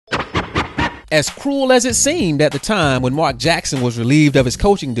As cruel as it seemed at the time when Mark Jackson was relieved of his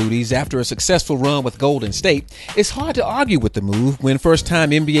coaching duties after a successful run with Golden State, it's hard to argue with the move when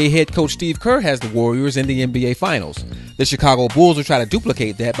first-time NBA head coach Steve Kerr has the Warriors in the NBA Finals. The Chicago Bulls will try to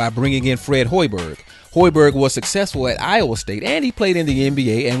duplicate that by bringing in Fred Hoiberg. Hoiberg was successful at Iowa State, and he played in the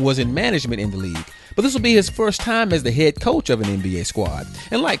NBA and was in management in the league. But this will be his first time as the head coach of an NBA squad.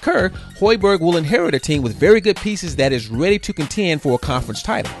 And like Kerr, Hoiberg will inherit a team with very good pieces that is ready to contend for a conference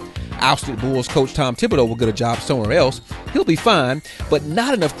title. Ousted Bulls coach Tom Thibodeau will get a job somewhere else. He'll be fine, but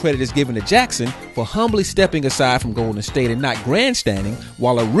not enough credit is given to Jackson for humbly stepping aside from Golden State and not grandstanding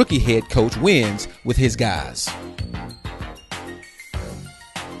while a rookie head coach wins with his guys.